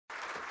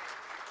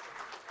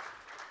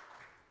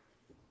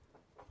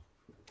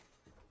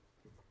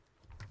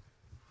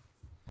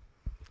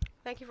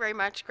Thank you very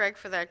much, Greg,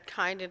 for that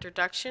kind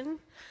introduction.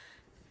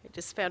 I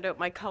just found out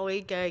my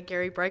colleague,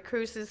 Gary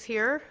Brightcruz, is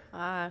here.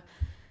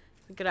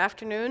 Good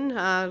afternoon,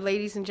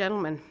 ladies and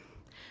gentlemen.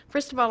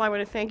 First of all, I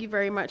want to thank you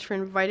very much for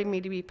inviting me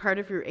to be part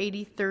of your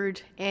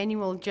 83rd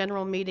Annual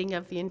General Meeting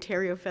of the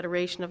Ontario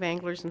Federation of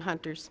Anglers and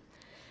Hunters.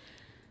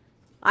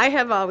 I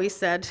have always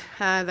said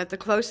that the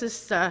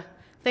closest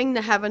thing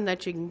to heaven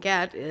that you can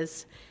get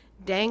is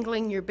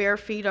dangling your bare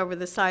feet over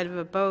the side of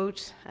a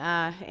boat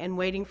and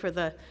waiting for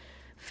the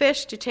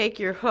fish to take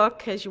your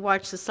hook as you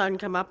watch the sun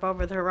come up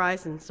over the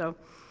horizon. So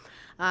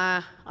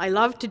I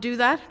love to do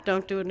that.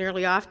 Don't do it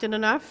nearly often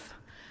enough,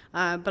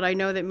 but I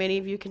know that many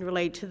of you can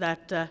relate to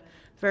that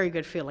very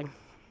good feeling.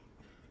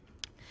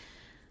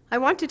 I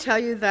want to tell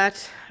you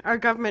that our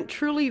government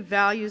truly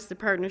values the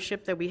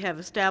partnership that we have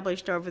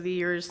established over the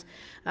years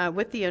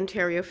with the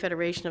Ontario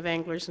Federation of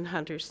Anglers and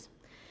Hunters.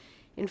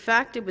 In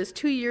fact, it was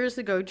 2 years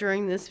ago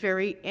during this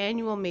very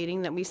annual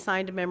meeting that we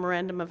signed a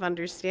memorandum of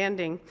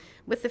understanding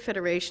with the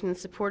Federation in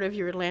support of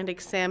your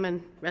Atlantic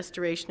Salmon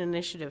Restoration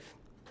Initiative.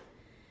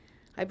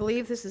 I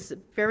believe this is a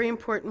very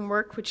important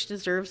work which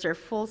deserves our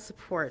full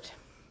support.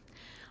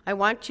 I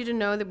want you to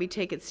know that we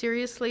take it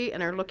seriously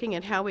and are looking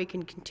at how we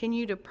can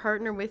continue to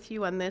partner with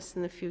you on this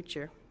in the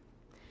future.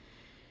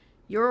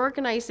 Your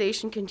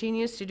organization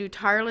continues to do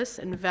tireless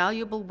and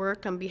valuable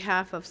work on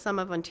behalf of some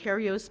of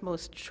Ontario's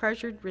most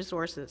treasured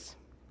resources.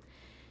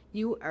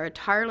 You are a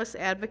tireless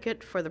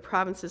advocate for the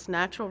province's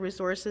natural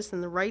resources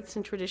and the rights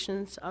and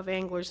traditions of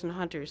anglers and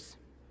hunters.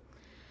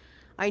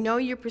 I know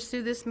you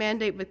pursue this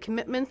mandate with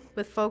commitment,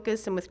 with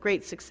focus, and with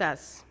great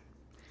success.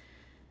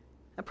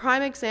 A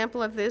prime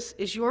example of this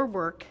is your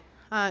work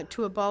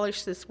to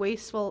abolish this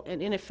wasteful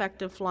and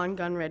ineffective lawn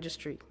gun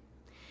registry.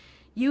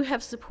 You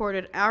have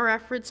supported our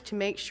efforts to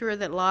make sure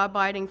that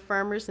law-abiding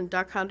farmers and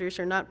duck hunters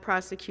are not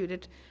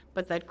prosecuted,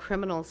 but that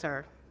criminals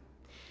are.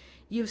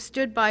 You've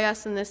stood by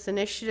us in this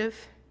initiative,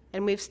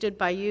 and we've stood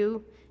by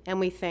you, and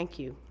we thank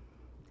you.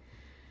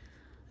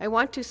 I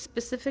want to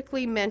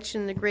specifically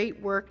mention the great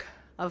work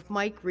of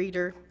Mike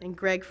Reeder and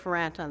Greg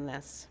Ferrant on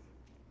this.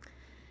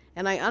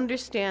 And I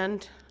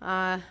understand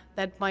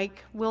that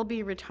Mike will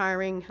be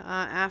retiring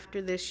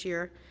after this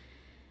year.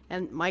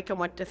 And Mike, I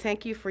want to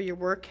thank you for your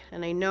work,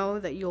 and I know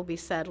that you'll be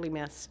sadly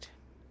missed.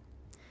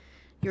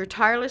 Your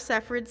tireless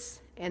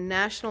efforts and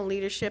national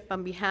leadership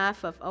on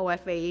behalf of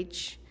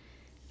OFAH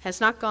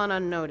has not gone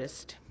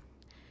unnoticed.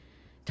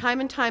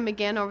 Time and time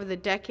again over the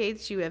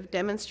decades, you have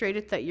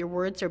demonstrated that your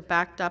words are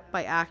backed up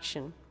by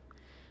action.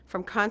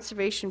 From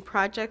conservation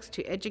projects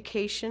to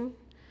education,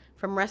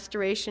 from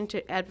restoration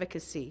to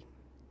advocacy,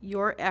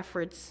 your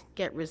efforts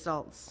get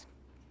results.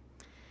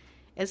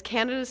 As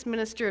Canada's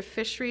Minister of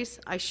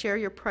Fisheries, I share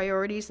your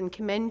priorities and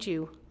commend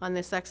you on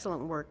this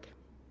excellent work.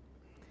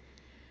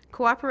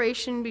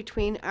 Cooperation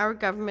between our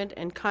government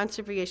and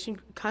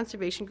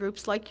conservation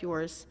groups like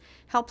yours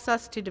helps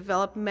us to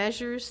develop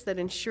measures that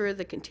ensure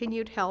the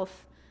continued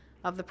health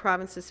of the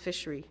province's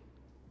fishery.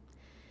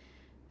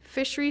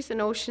 Fisheries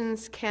and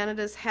Oceans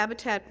Canada's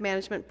Habitat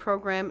Management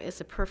Program is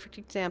a perfect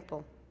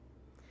example.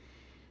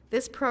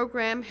 This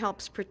program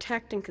helps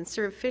protect and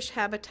conserve fish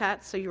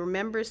habitats so your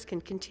members can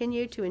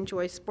continue to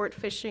enjoy sport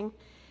fishing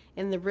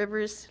in the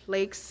rivers,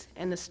 lakes,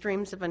 and the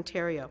streams of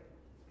Ontario.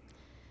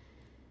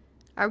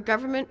 Our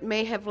government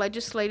may have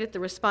legislated the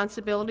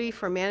responsibility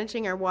for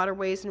managing our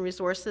waterways and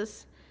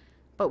resources,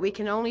 but we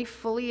can only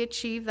fully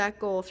achieve that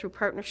goal through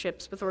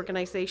partnerships with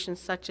organizations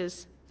such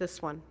as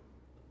this one.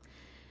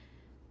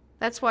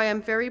 That's why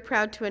I'm very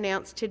proud to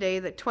announce today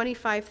that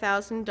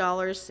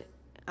 $25,000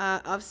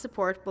 of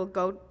support will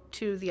go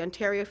to the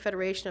Ontario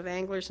Federation of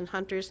Anglers and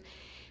Hunters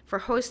for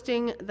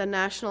hosting the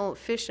National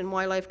Fish and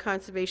Wildlife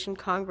Conservation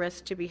Congress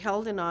to be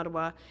held in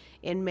Ottawa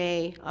in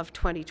May of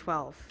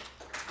 2012.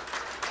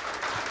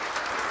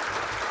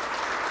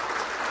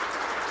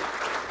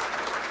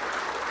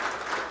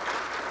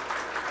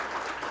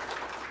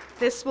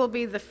 This will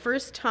be the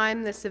first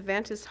time this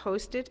event is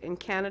hosted in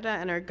Canada,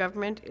 and our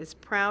government is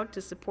proud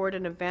to support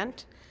an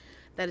event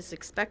that is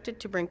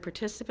expected to bring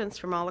participants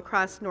from all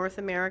across North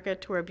America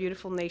to our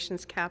beautiful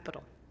nation's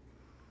capital.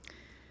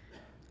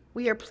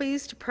 We are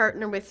pleased to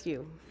partner with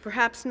you.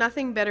 Perhaps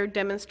nothing better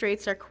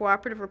demonstrates our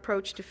cooperative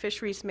approach to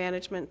fisheries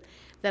management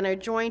than our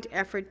joint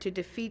effort to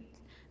defeat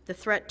the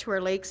threat to our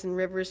lakes and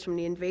rivers from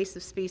the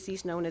invasive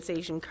species known as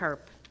Asian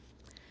carp.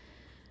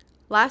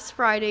 Last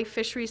Friday,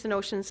 Fisheries and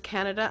Oceans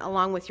Canada,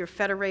 along with your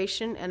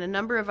Federation and a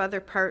number of other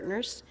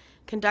partners,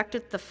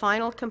 conducted the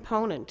final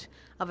component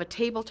of a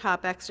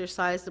tabletop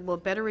exercise that will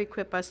better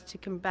equip us to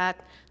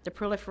combat the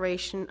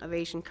proliferation of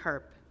Asian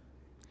carp.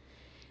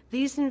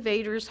 These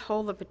invaders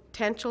hold the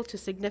potential to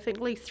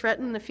significantly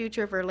threaten the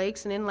future of our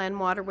lakes and inland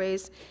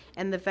waterways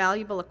and the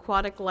valuable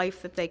aquatic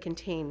life that they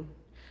contain.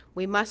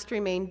 We must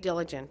remain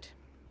diligent.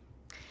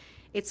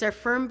 It's our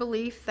firm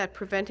belief that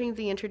preventing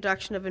the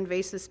introduction of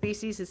invasive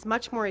species is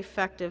much more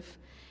effective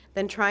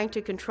than trying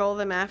to control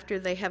them after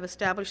they have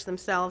established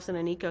themselves in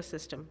an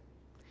ecosystem.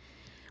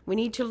 We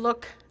need to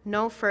look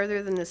no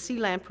further than the Sea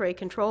Lamprey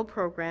Control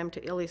Program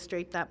to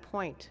illustrate that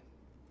point.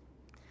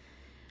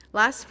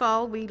 Last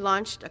fall, we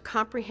launched a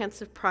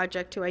comprehensive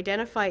project to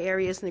identify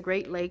areas in the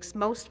Great Lakes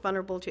most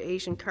vulnerable to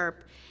Asian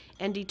carp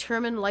and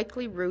determine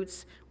likely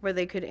routes where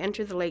they could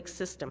enter the lake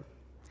system.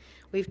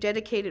 We've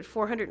dedicated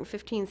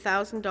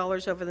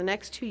 $415,000 over the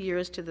next 2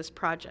 years to this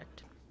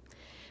project.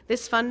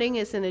 This funding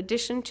is in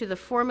addition to the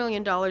 $4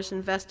 million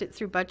invested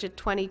through Budget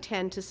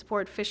 2010 to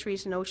support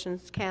Fisheries and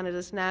Oceans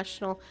Canada's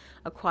National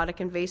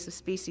Aquatic Invasive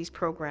Species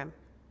Program.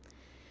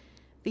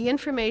 The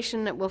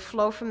information that will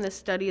flow from this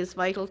study is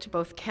vital to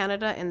both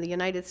Canada and the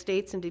United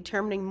States in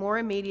determining more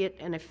immediate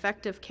and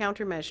effective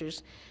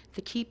countermeasures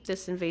to keep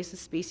this invasive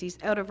species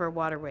out of our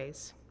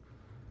waterways.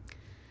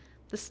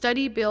 The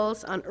study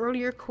builds on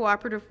earlier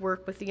cooperative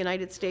work with the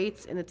United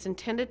States, and it's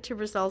intended to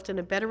result in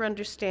a better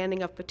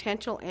understanding of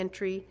potential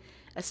entry,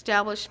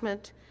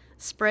 establishment,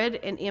 spread,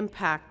 and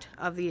impact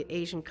of the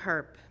Asian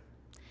carp.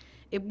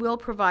 It will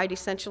provide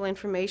essential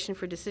information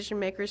for decision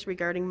makers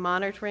regarding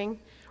monitoring,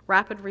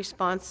 rapid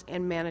response,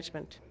 and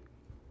management.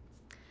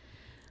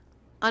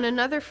 On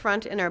another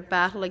front in our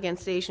battle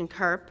against Asian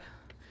carp,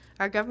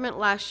 our government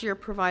last year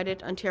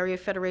provided Ontario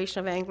Federation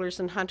of Anglers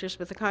and Hunters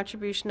with a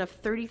contribution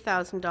of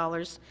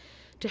 $30,000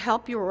 to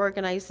help your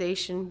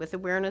organization with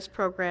awareness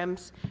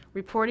programs,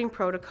 reporting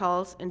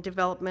protocols, and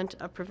development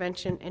of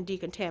prevention and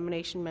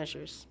decontamination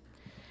measures.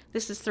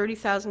 This is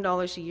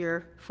 $30,000 a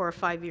year for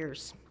 5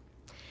 years.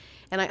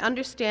 And I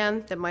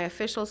understand that my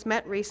officials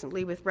met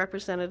recently with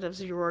representatives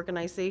of your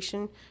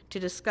organization to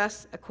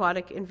discuss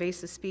aquatic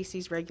invasive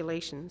species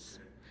regulations.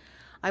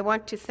 I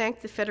want to thank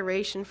the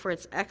Federation for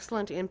its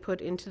excellent input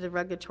into the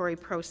regulatory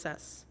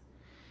process.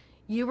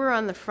 You were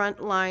on the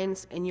front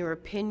lines, and your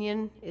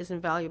opinion is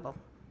invaluable.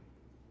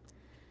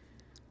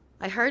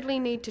 I hardly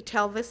need to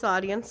tell this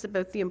audience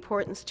about the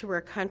importance to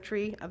our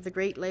country of the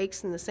Great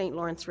Lakes and the St.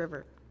 Lawrence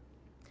River.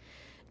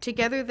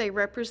 Together, they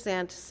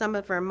represent some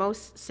of our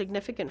most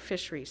significant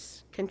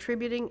fisheries,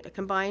 contributing a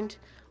combined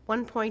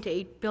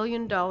 $1.8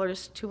 billion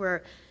to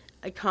our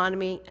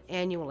economy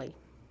annually.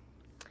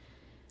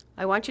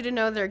 I want you to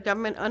know that our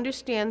government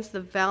understands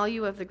the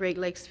value of the Great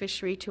Lakes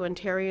fishery to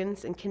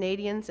Ontarians and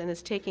Canadians and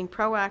is taking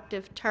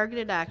proactive,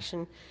 targeted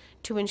action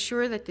to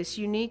ensure that this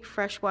unique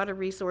freshwater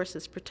resource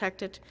is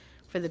protected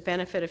for the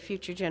benefit of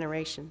future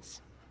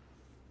generations.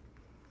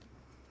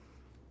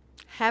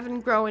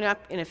 Having grown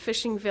up in a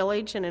fishing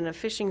village and in a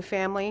fishing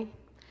family,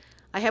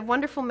 I have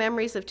wonderful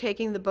memories of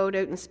taking the boat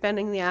out and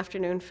spending the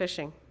afternoon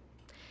fishing.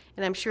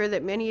 And I'm sure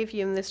that many of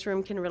you in this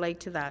room can relate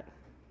to that.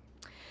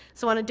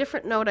 So on a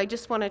different note, I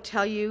just want to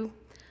tell you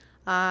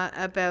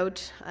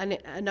about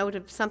a note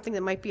of something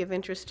that might be of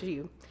interest to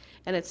you.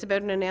 And it's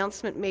about an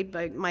announcement made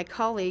by my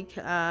colleague,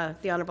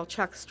 the Honourable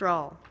Chuck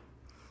Strahl.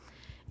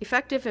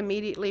 Effective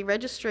immediately,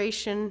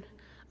 registration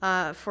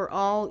for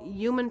all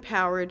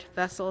human-powered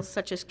vessels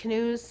such as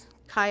canoes,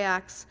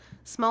 kayaks,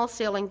 small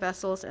sailing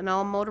vessels, and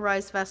all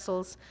motorized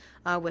vessels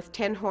with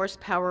 10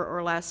 horsepower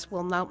or less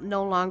will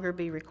no longer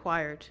be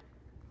required.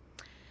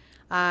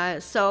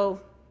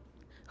 So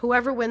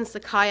whoever wins the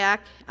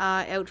kayak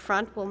out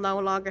front will no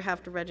longer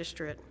have to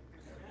register it.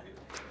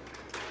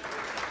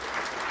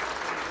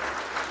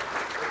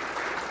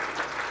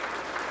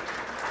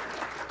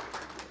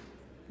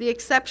 The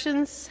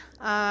exceptions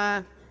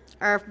are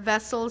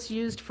vessels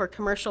used for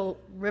commercial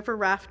river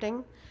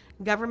rafting,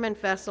 government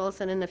vessels,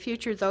 and in the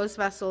future, those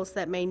vessels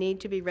that may need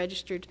to be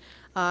registered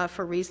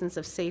for reasons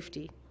of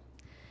safety.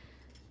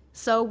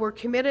 So we're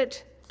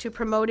committed to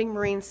promoting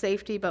marine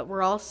safety, but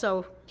we're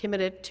also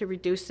committed to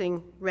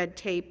reducing red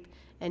tape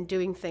and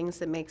doing things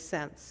that make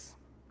sense.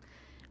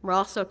 We're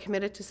also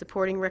committed to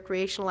supporting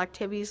recreational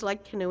activities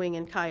like canoeing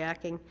and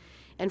kayaking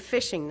and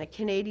fishing that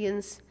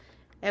Canadians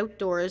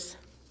outdoors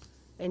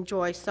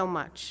enjoy so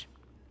much.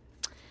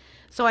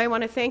 So I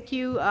want to thank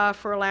you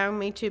for allowing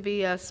me to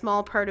be a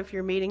small part of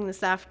your meeting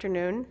this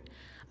afternoon.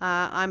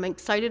 I'm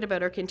excited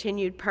about our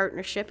continued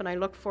partnership, and I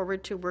look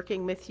forward to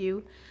working with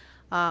you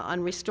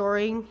on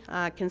restoring,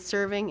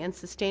 conserving, and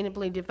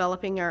sustainably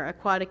developing our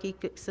aquatic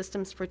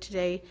ecosystems for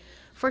today,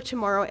 for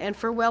tomorrow, and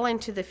for well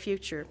into the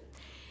future.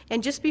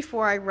 And just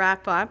before I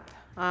wrap up,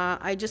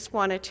 I just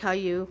want to tell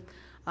you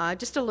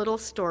just a little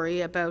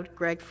story about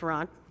Greg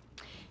Ferrand.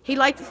 He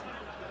likes...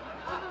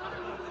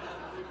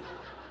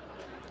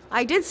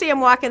 I did see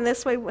him walking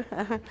this way.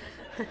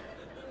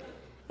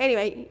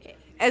 Anyway,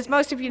 as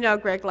most of you know,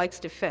 Greg likes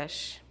to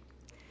fish.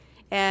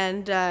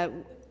 And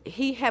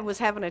he was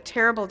having a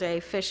terrible day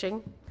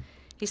fishing.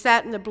 He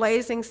sat in the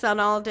blazing sun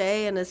all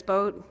day in his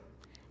boat,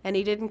 and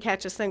he didn't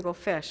catch a single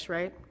fish,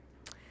 right?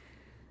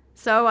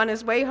 So on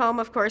his way home,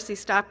 of course, he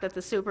stopped at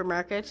the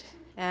supermarket,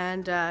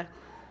 and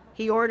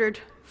he ordered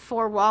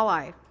 4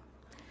 walleye.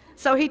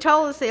 So he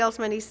told the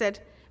salesman, he said,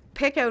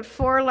 "Pick out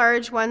 4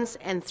 large ones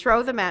and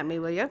throw them at me,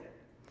 will you?"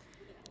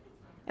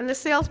 And the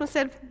salesman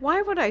said,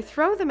 "Why would I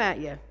throw them at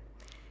you?"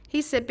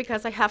 He said,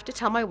 "Because I have to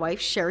tell my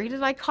wife, Sherry,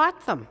 that I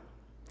caught them."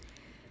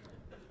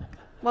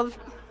 Well,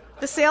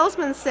 the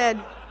salesman said,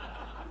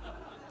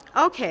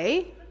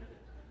 "Okay,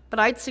 but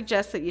I'd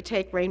suggest that you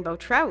take rainbow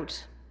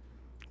trout."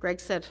 Greg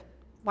said,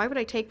 "Why would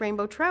I take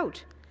rainbow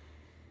trout?"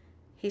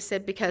 He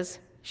said, "Because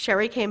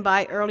Sherry came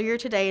by earlier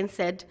today and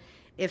said,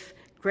 if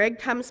Greg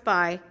comes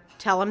by,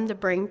 tell him to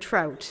bring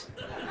trout.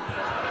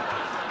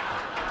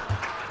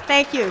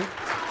 Thank you.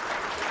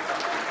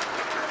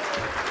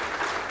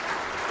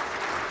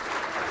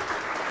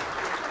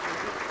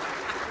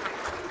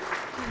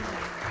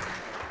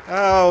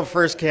 Oh,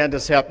 first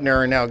Candace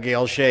Hepner and now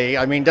Gail Shea.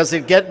 I mean, does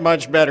it get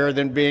much better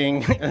than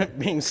being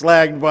being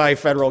slagged by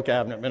federal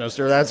cabinet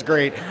minister? That's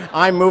great.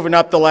 I'm moving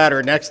up the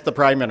ladder next to the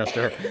Prime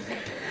Minister.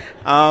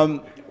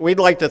 We'd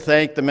like to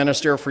thank the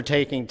minister for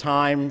taking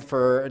time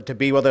to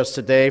be with us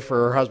today,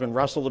 for her husband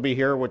Russell to be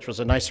here, which was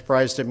a nice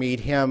surprise to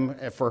meet him,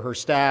 and for her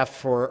staff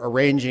for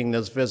arranging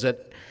this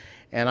visit.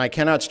 And I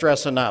cannot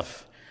stress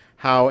enough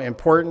how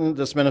important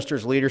this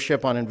minister's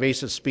leadership on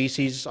invasive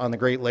species on the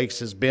Great Lakes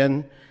has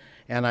been.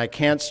 And I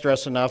can't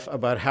stress enough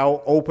about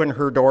how open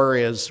her door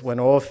is when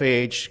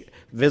OFAH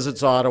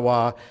visits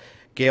Ottawa.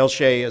 Gail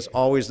Shea is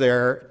always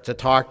there to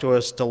talk to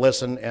us, to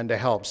listen, and to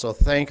help. So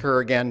thank her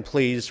again,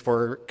 please,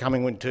 for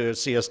coming to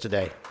see us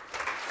today.